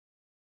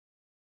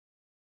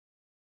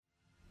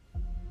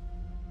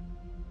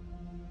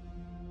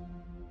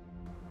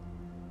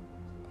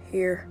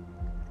here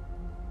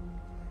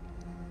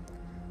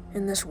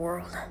in this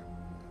world,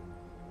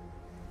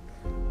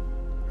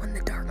 when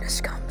the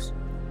darkness comes,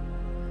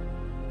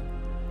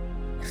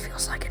 it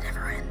feels like it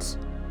never ends.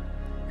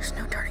 There's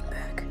no turning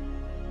back.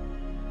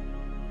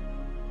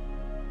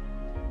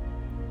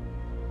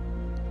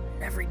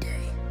 And every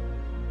day,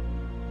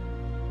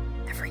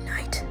 every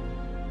night,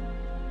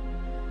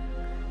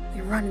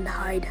 we run and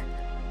hide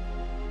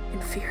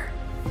in fear.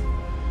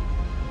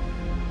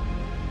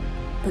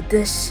 But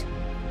this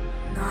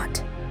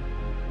not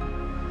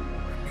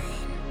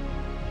remain,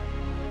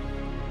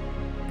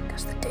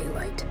 because the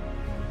daylight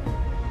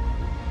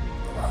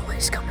will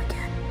always come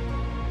again.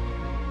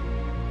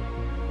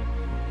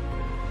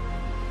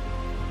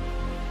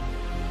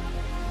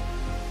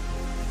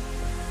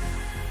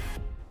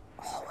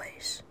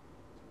 Always.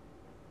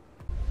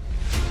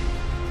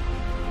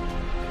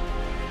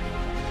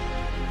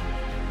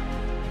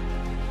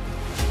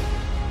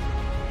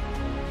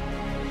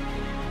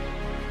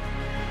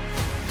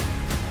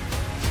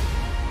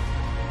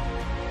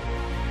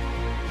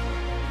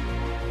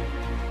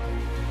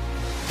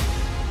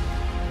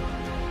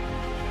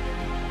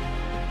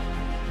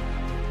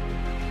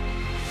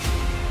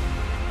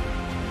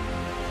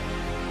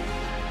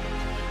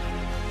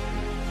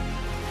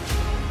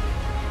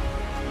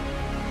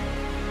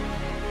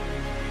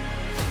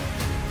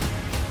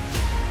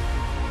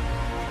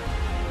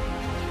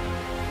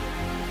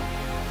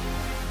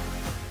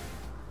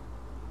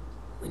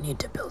 We need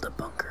to build a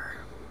bunker.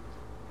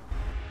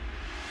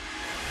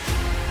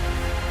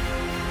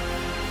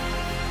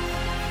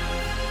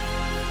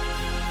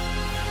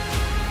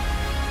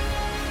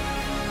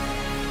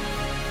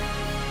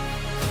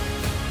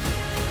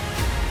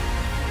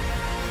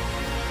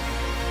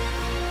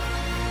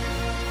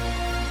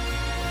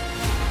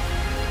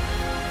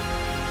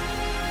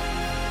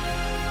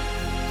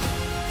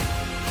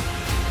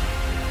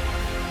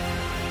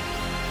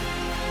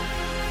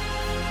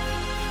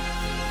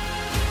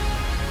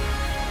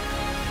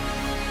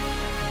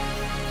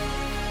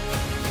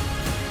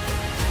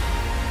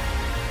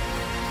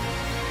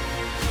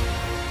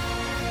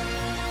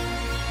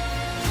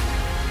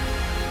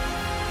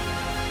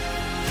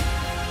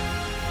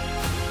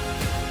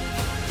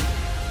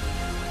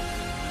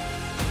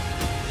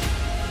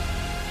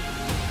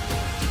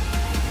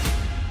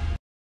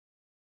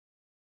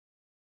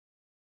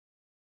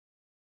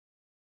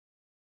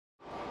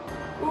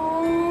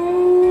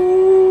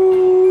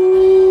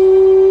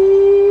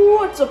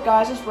 What's up,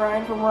 guys? It's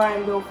Ryan from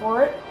Ryan Go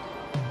For It.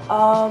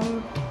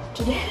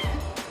 Today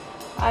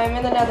I'm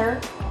in the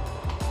Nether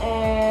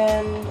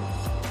and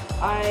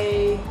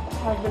I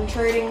have been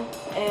trading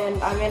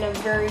and I'm in a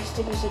very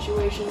sticky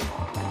situation,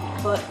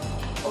 but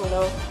oh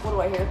no, what do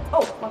I hear?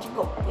 Oh, lots of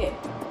gold. Yeah.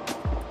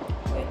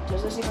 Wait,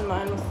 does this even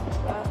mine with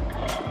that?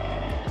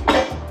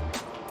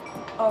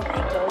 Oh,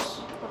 it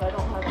does, but I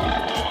don't have it.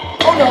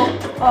 Oh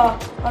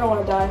no! I don't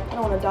want to die. I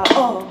don't want to die.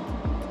 Oh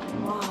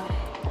my.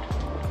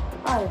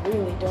 I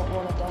really don't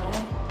want to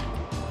die.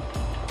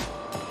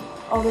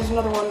 Oh, there's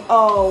another one.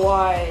 Oh,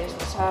 why is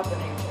this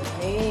happening to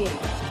me?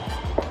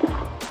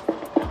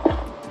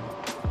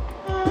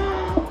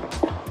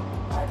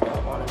 I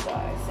don't want to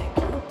die, thank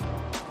you.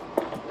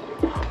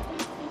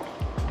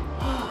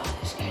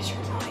 These guys are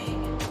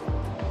annoying.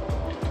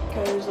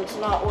 Because it's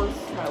not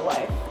worth my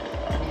life.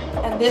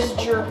 And this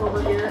jerk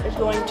over here is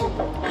going to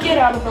get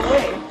out of the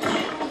way.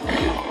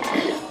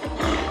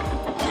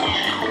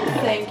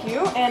 Thank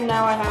you. And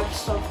now I have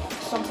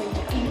something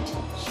to eat.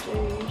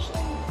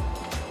 Seriously.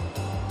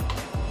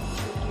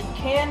 You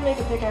can make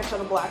a pickaxe out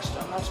of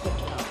blackstone. That's good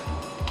to know.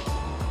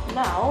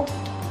 Now,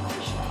 I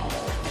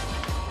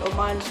shall go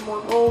mine some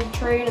more gold,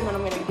 trade, and then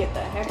I'm going to get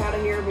the heck out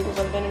of here because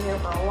I've been in here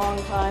for a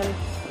long time.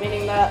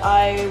 Meaning that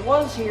I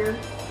was here,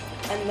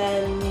 and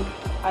then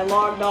I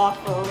logged off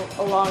for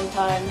a long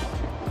time.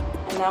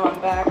 And now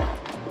I'm back,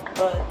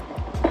 but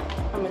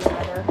I'm in the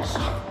Nether, so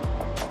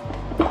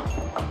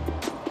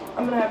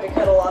I'm gonna have to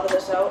cut a lot of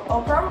this out.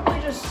 I'll probably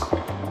just,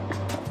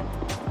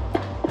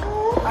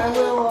 I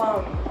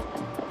will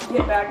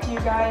get back to you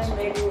guys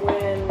maybe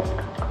when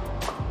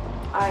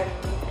I'm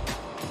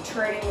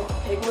trading with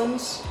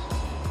piglins,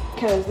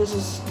 because this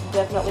is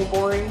definitely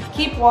boring.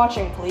 Keep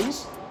watching,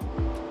 please.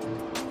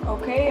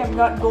 Okay, I've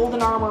got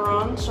golden armor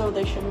on, so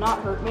they should not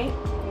hurt me.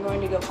 I'm going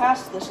to go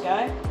past this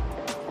guy.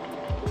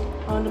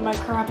 Onto my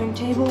crafting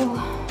table,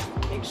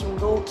 make some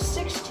gold.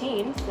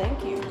 16,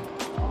 thank you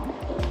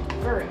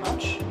very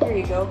much. Here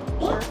you go,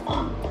 sir.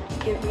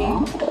 Give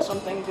me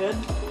something good,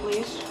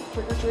 please.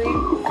 Trick or treat.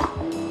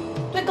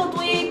 Twinkle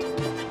tweet!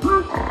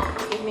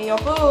 Give me your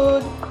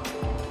food.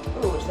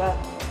 Ooh, what's that?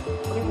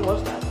 What even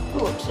was that?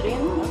 Ooh,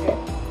 obsidian? Okay.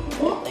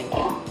 Thank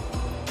you.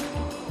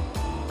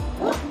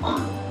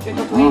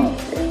 Twinkle tweet.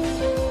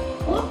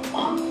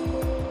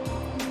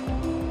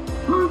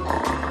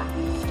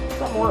 Is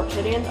that more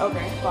obsidian?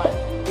 Okay, fine.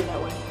 Be that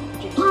way.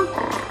 Jeez.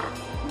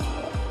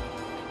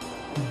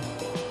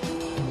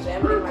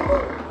 Examining my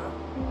boat, huh?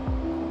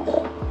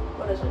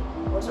 What is it?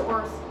 What's it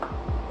worth?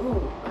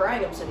 Ooh,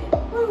 crying obsidian.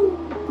 Woo!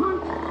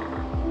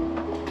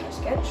 Can I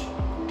sketch?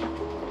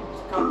 Is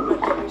it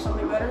compliment get me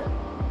something better?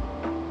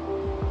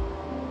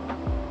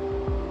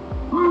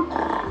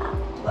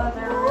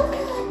 Leather,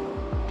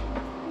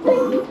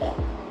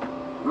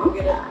 go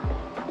get it.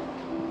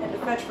 And to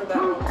fetch for that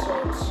one, so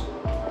it's...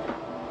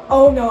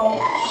 Oh no!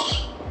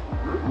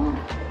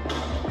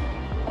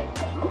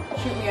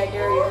 Shoot me, I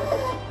dare you.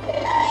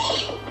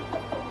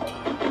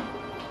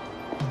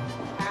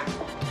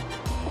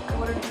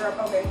 What did you drop?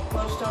 Okay,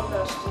 glowstone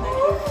dust. Thank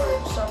you for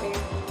sucking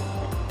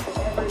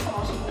every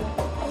possible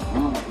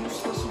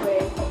useless way.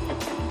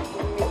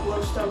 Giving me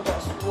glowstone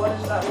dust. What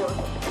is that worth?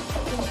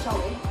 Please tell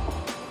me.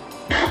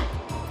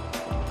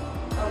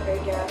 Okay,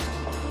 gas.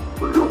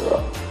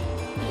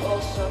 You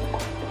all suck.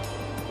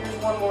 Here's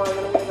one more, and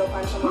then I'm gonna go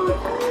find someone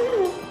different.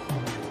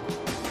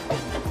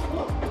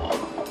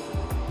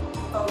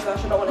 Oh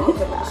gosh, I don't want to hit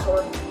him with the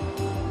sword.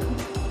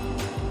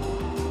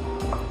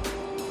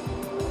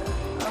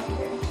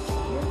 Okay.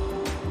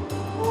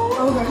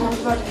 Oh gosh, I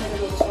was about to hit him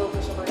with the sword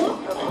for some reason.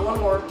 Okay, one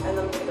more, and then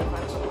I'm gonna go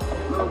find someone.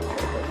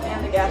 And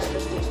the gas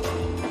just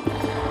despawned.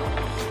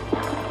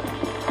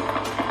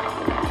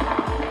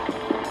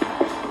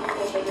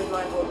 Yes, I did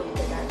mine over the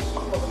pickaxe.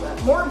 What was that?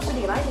 More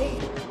obsidian, I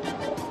hate.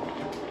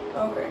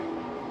 Okay.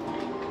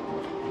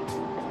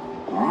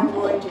 I'm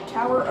going to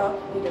tower up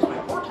because my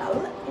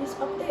portal is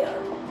up there.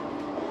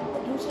 I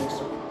do think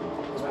so.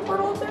 Is my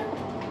portal up there?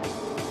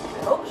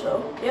 I hope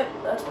so. Yep,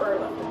 that's where I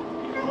left it.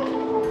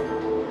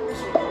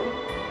 Some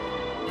gold.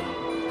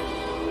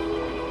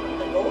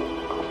 The gold?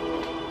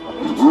 I'll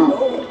get you some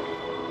gold.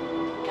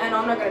 And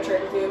I'm not gonna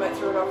trade with you. I might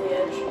throw it off the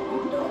edge.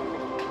 No.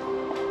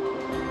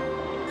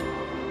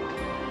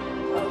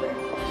 Okay.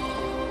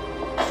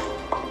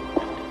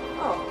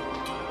 Oh.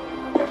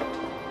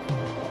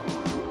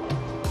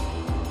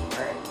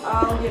 Okay.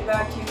 I'll get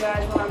back to you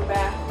guys when I'm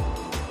back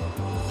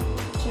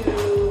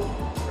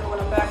when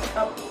I'm back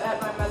up at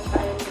my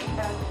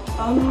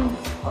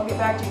I'll get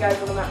back to you guys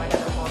when I'm at my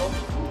nether portal.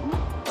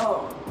 Oh.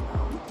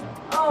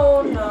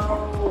 Oh no.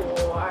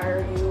 Why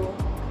are you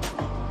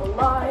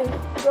alive?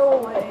 Go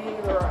away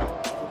or I will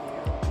kill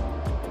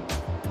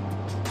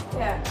you.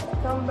 Yeah,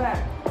 come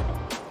back.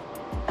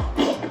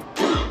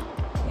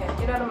 Yeah,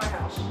 get out of my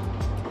house.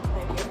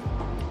 Thank you.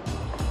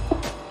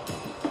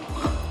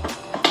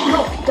 No,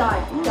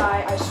 die,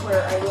 die, I swear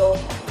I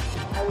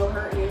will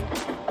hurt you.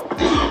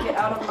 Get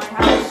out of my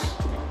house,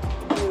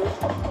 you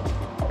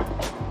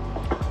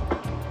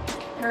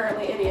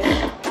apparently idiot.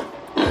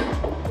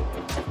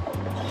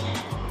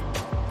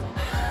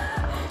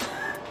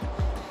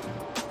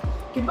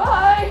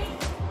 Goodbye!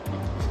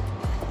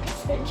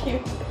 Thank you.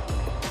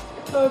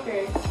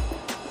 Okay.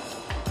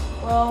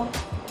 Well,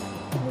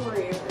 who are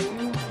you? Are you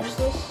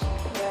useless?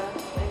 Yeah,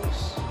 thanks.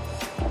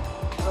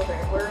 Okay,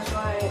 where's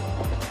my... I'm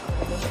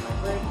gonna go get my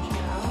bridge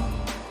now.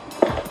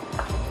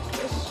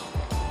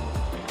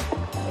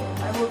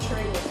 I will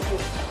trade with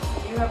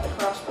you. You have the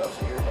crossbow, so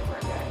you're a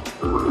different guy.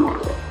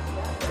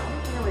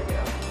 There we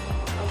go.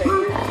 Okay,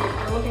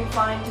 you're looking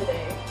fine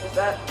today. Is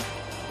that...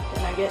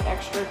 Can I get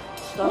extra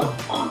stuff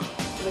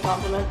for the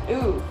compliment?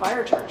 Ooh,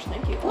 fire charge,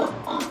 thank you.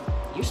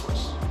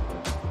 Useless.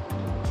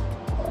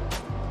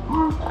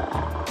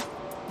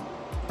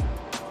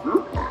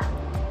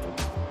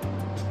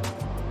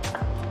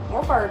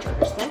 More fire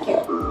charges, thank you.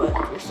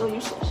 But you're still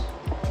useless.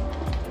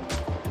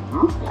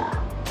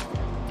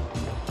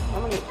 How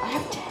many? I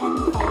have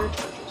 10 fire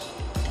charges.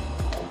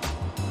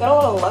 Got a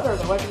lot of leather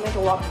though, I can make a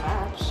lot of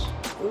maps.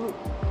 Ooh,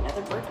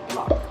 nether brick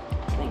block.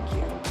 Thank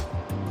you.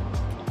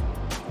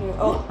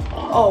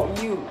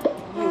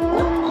 You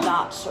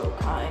not so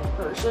kind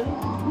person.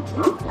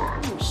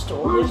 You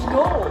stole his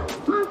gold.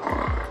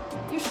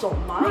 You stole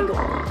my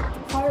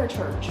gold. Fire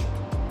charge.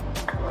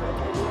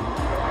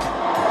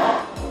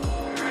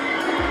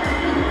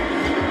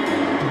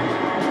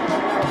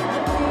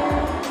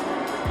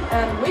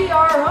 And we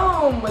are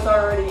home with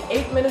already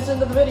 8 minutes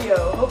into the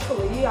video.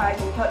 Hopefully I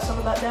can cut some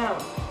of that down.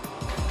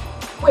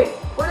 Wait,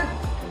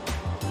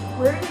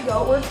 where did he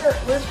go? Where's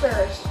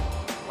Ferris?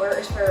 Where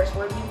is Ferris?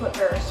 Where did you put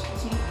Ferris?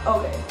 Is he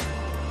okay?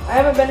 I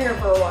haven't been here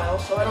for a while,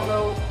 so I don't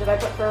know. Did I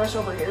put Ferris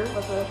over here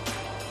with the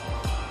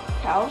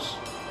cows?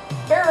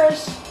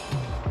 Ferris!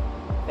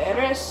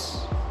 Ferris!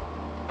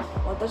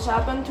 What has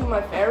happened to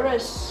my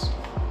Ferris?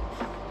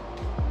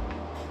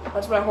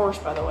 That's my horse,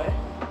 by the way.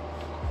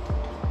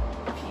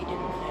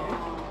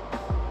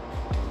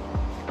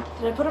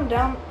 Did I put him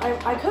down?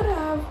 I could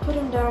have put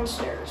him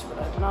downstairs, but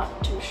I'm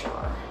not too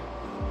sure.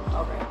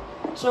 Okay.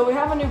 So we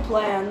have a new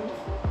plan.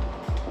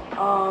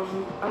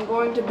 I'm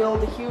going to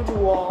build a huge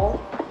wall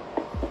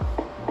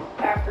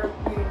after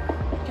we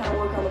kind of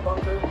work on the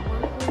bunker.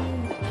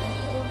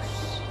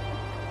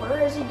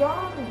 Where is he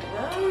gone?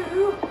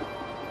 No!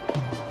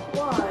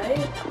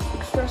 Why?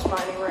 I'm stress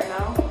mining right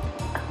now.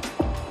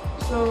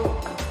 So,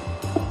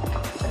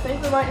 I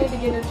think we might need to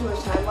get into a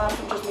time lapse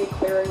of just me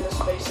clearing the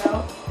space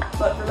out.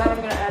 But for that, I'm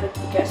going to add a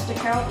guest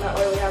account, and that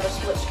way we have a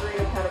split screen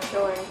of kind of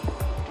showing,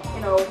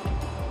 you know,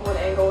 one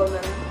angle and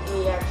then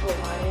me actually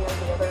mining on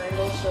the other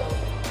angle. So,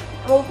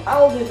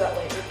 I'll do that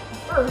later.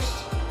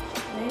 First,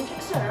 main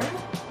concern,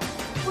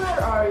 where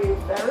are you,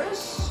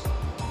 Ferris?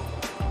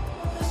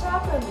 What has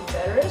happened,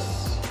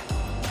 Ferris?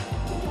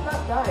 You did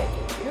not die,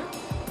 did you?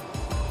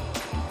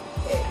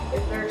 Okay,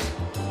 if there's...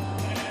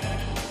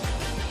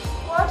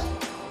 What?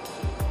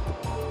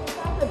 What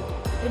happened?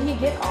 Did he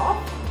get off?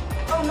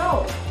 Oh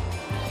no.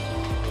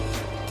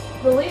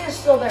 The lead is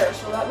still there,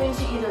 so that means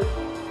he either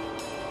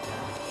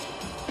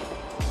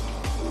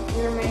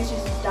means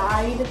he's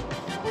died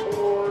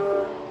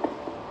or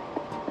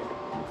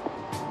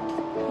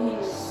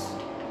he's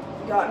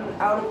gotten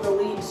out of the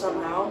lead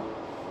somehow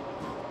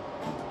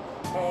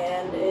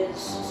and is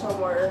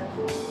somewhere.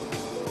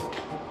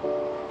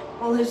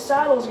 Well, his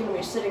saddle is going to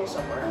be sitting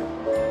somewhere,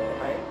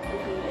 right?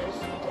 If he is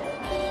dead.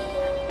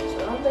 So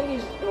I don't think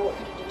he's going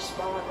to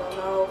despawn. Oh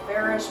no,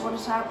 Ferris, what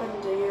has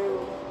happened to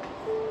you?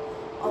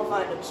 I'll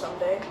find him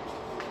someday.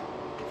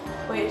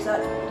 Wait, is that?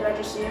 Did I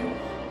just see him?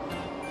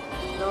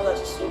 No,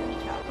 that's a stupid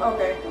cow.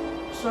 Okay,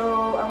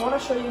 so I want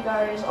to show you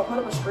guys, I'll put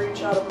up a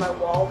screenshot of my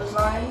wall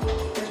design.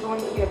 There's going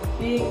to be a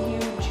big,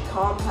 huge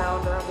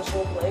compound around this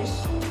whole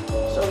place.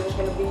 So there's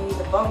going to be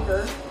the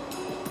bunker,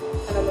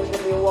 and then there's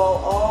going to be a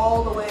wall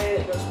all the way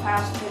that goes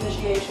past the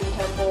Initiation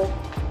Temple,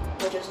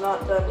 which is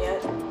not done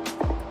yet.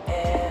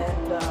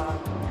 And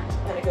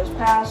it goes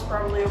past,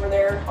 probably over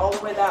there, all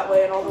the way that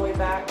way, and all the way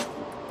back.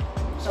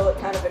 So it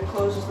kind of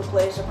encloses the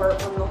place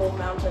apart from the whole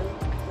mountain.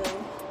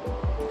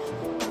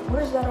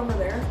 What is that over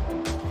there?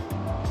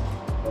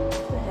 What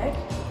the heck?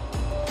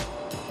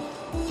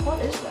 What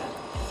is that?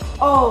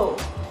 Oh!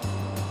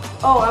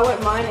 Oh, I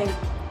went mining.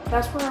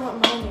 That's where I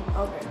went mining.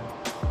 Okay.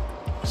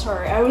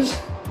 Sorry, I was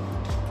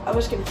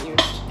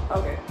confused.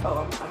 Okay.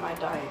 Oh, am I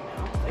dying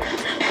now?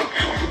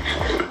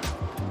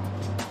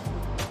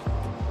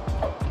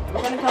 I'm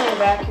kind of coming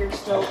back here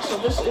still. So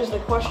this is the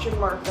question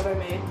mark that I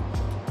made.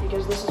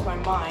 Because this is my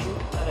mine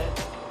that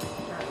it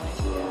apparently,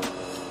 yeah.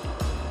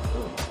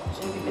 Ooh,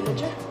 zombie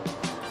villager.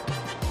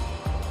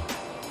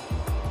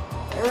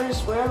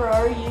 Ferris, where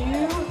are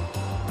you?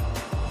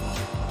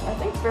 I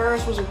think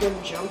Ferris was a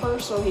good jumper,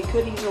 so he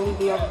could easily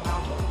be on the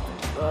mountain.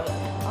 But I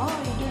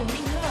didn't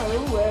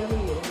know where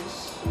he is.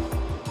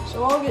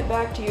 So I'll get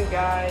back to you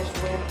guys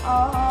when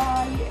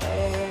I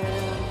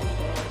am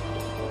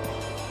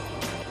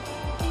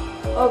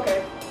dead.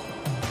 Okay.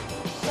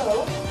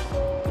 So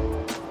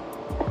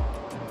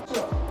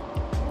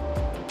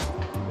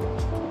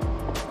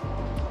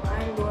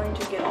I'm going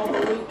to get all the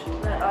loot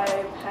that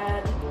I've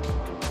had.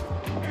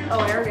 Oh,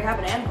 I already have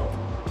an anvil.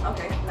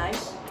 Okay,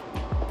 nice.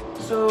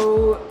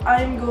 So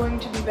I'm going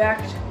to be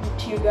back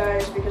to you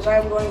guys because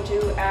I'm going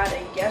to add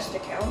a guest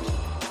account.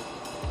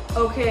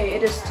 Okay,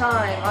 it is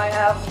time. I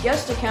have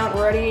guest account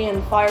ready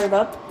and fired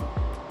up.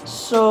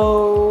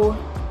 So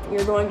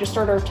we're going to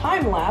start our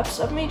time lapse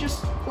of me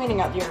just cleaning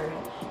out the area.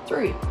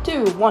 3,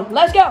 2, 1,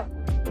 let's go!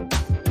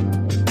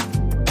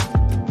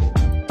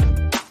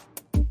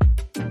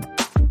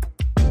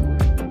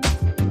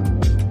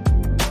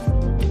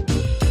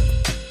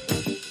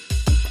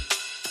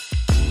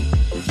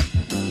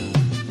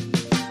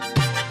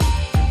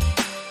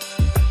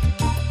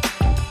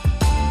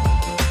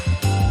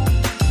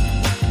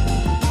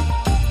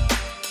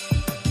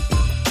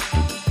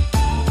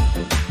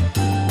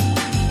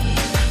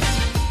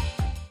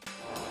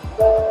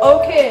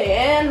 Okay,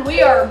 and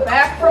we are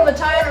back from the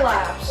time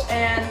lapse,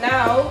 and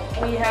now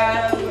we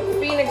have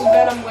Phoenix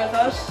Venom with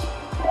us,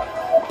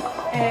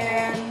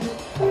 and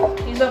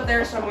he's up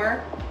there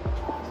somewhere,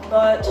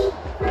 but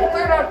we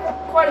cleared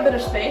out quite a bit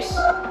of space,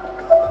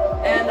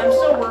 and I'm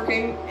still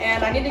working,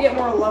 and I need to get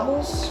more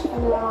levels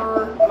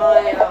for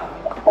my,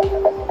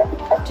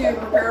 to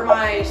prepare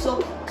my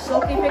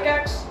silky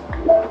pickaxe,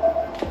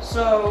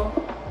 so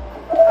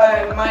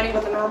I'm mining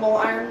with a normal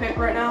iron pick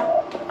right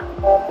now.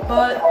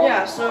 But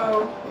yeah,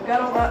 so we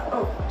got all that.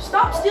 Oh,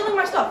 stop stealing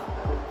my stuff!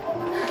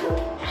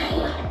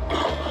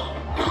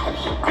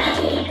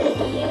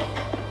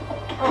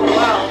 Oh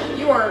wow,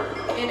 you are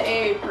in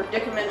a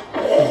predicament.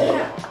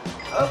 Yeah.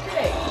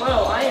 Okay,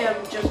 well I am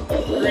just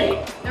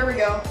great. There we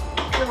go.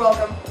 You're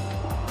welcome.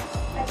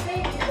 I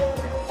think.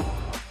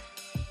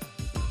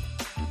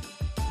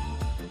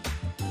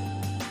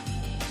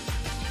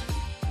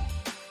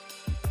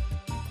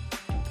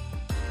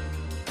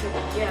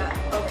 Yeah.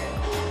 Okay.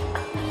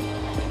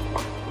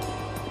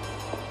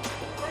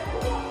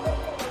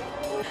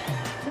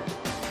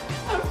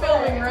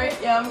 Right?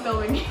 Yeah, I'm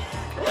filming.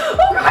 Oh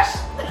gosh!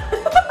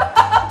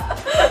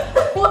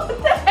 What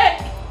the heck?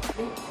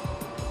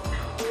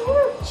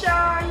 Poor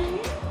Johnny.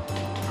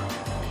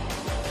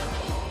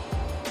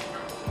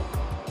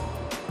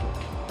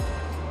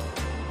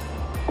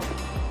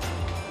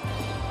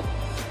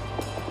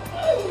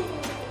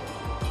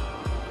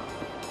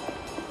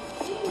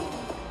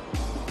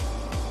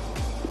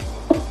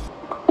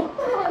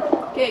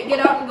 Okay, get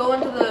out and go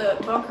into the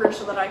bunker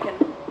so that I can...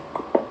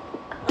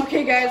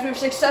 Okay guys, we've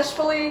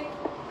successfully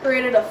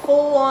created a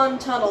full-on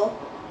tunnel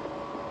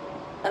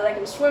that I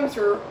can swim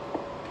through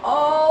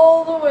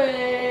all the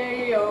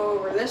way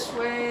over this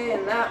way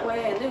and that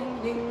way and ding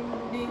ding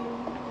ding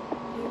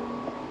ding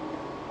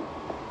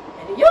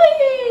and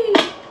yay!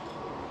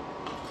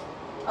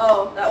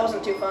 Oh, that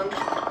wasn't too fun.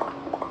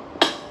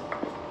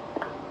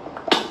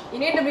 You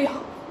need to be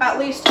at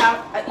least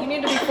half. You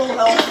need to be full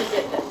health to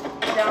get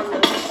down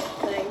this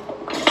thing.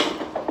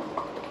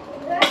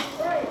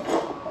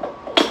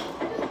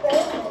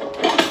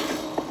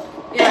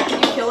 Yeah,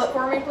 can you kill it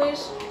for me,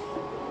 please?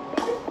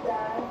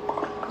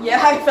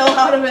 Yeah, I fell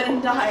out of it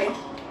and died.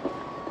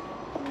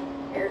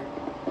 Here.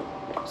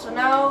 So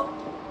now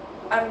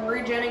I'm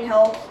regenerating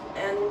health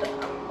and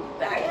I'm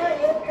back.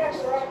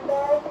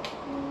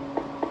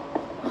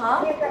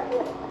 Huh?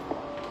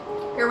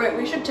 Here, wait,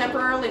 we should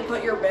temporarily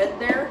put your bed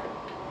there.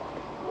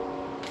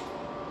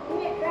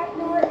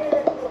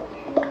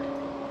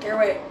 Here,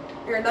 wait.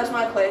 Here, that's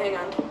my clay, hang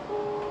on.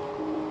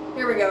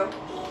 Here we go.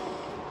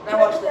 Now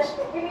watch this.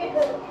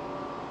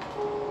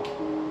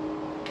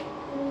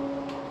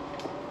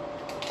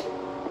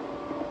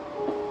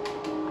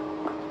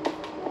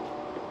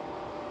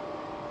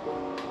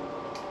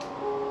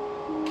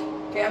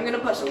 Okay, I'm gonna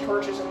put some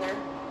torches in there.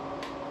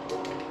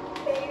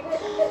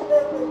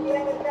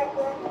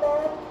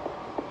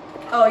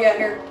 Oh yeah,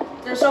 here.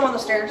 There's some on the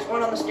stairs.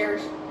 One on the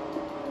stairs.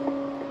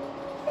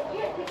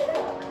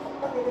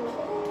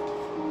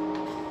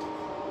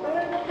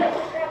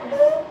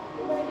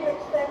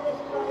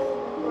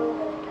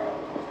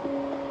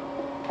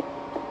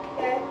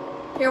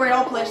 Here, wait.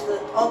 I'll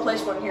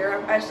place one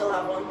here. I still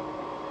have one.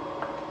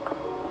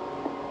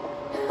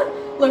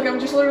 Look, I'm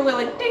just literally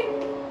like ding,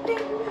 ding.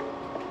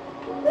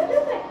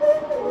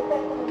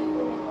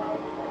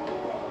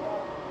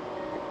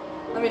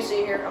 Let me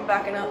see here. I'm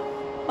backing up.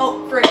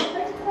 Oh, frick.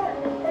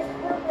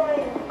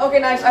 Okay,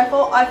 nice. I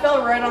fell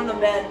right on the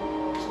bed,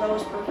 so that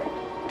was perfect.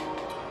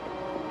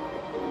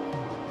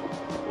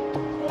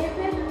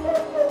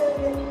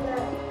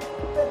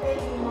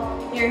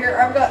 Here.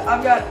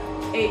 I've got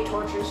 8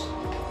 torches.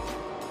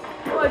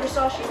 Oh, I just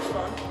saw sheep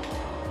spawn.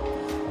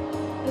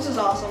 This is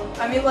awesome.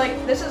 I mean,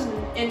 like, this is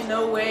in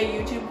no way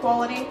YouTube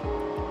quality,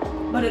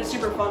 but it's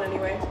super fun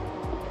anyway.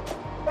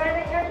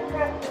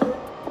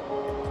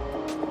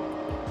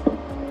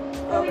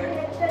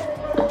 Okay.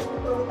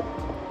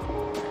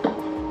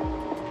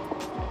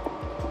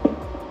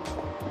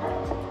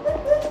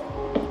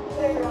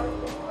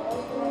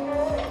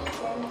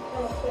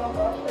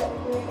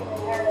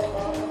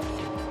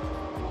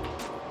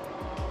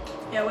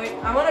 Yeah, wait,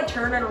 I want to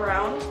turn it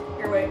around.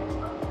 Here, wait.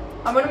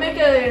 I'm going to make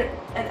an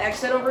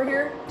exit over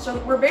here. So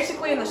we're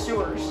basically in the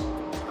sewers.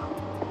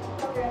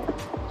 Okay.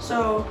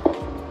 So...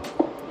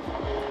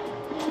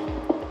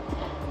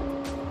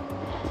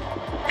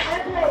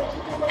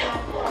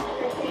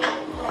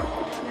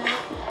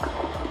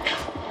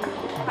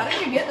 How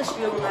did you get the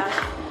scuba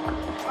mask?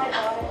 I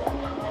got it.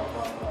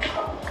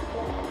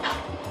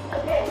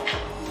 Okay.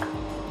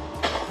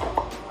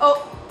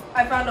 Oh,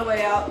 I found a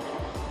way out.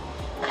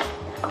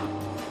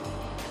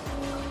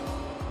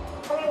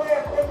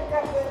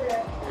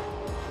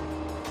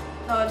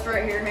 Oh, it's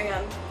right here. Hang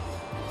on.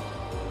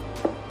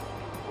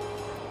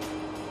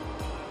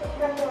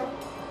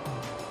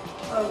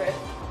 Okay.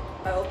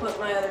 I will put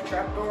my other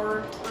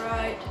trapdoor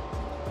right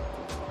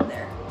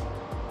there.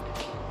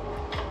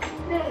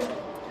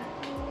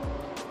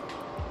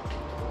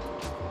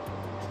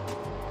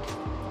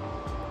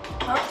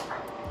 Huh?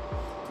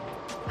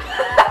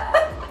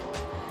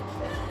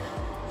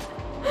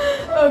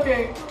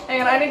 Okay.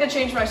 Hang on. I need to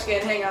change my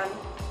skin. Hang on.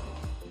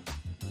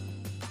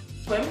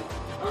 Swim?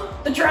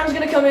 The drown's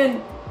gonna come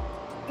in.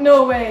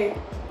 No way.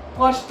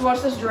 Watch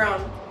this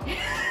drown.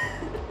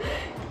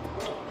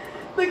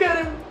 Look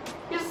at him.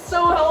 He's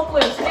so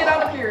helpless. Get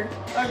out of here.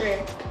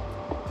 Okay.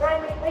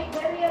 Wait, do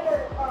any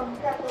other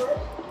trapdoors?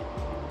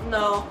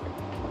 No.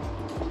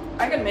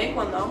 I can make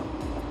one though.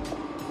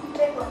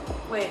 Take one.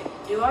 Wait,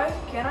 do I?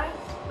 Can I?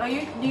 Oh,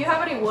 do you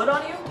have any wood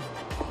on you?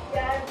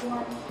 Yeah, I have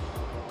one.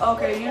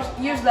 Okay,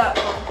 use that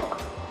one.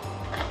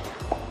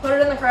 Put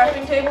it in the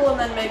crafting table and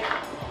then make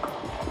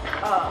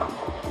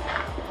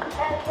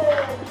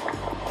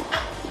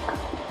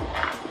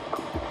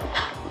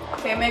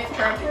okay, make the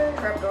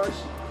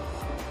trapdoors.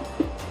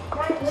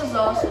 This is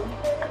awesome.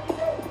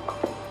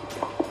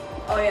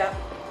 Oh yeah.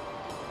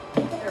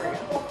 There we go.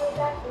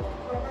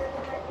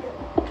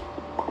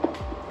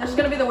 This is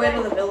gonna be the way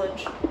to the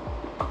village.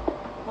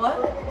 What?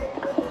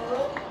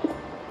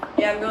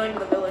 Yeah, I'm going to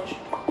the village.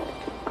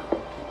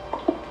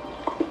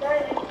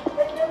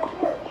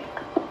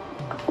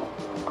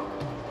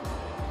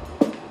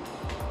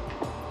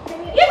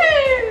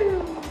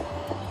 Yahoo!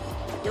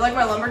 You like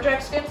my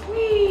lumberjack skin?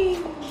 Whee!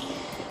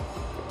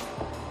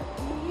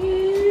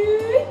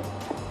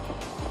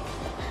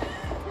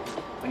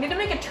 We need to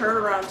make a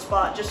turnaround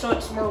spot just so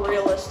it's more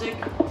realistic.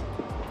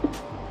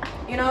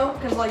 You know,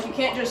 because like you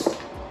can't just,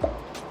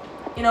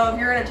 you know, if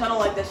you're in a tunnel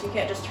like this, you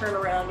can't just turn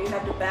around. You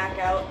have to back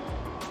out.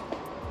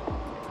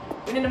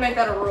 We need to make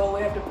that a rule.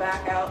 We have to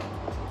back out,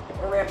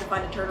 or we have to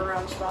find a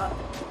turnaround spot.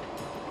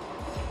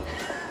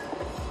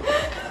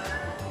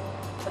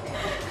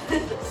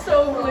 It's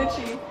so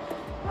glitchy.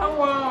 Oh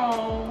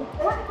wow.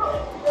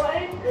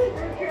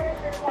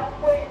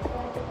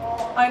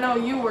 I know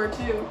you were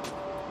too.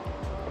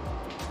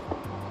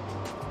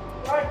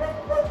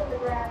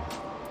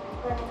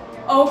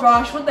 Oh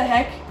gosh, what the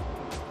heck?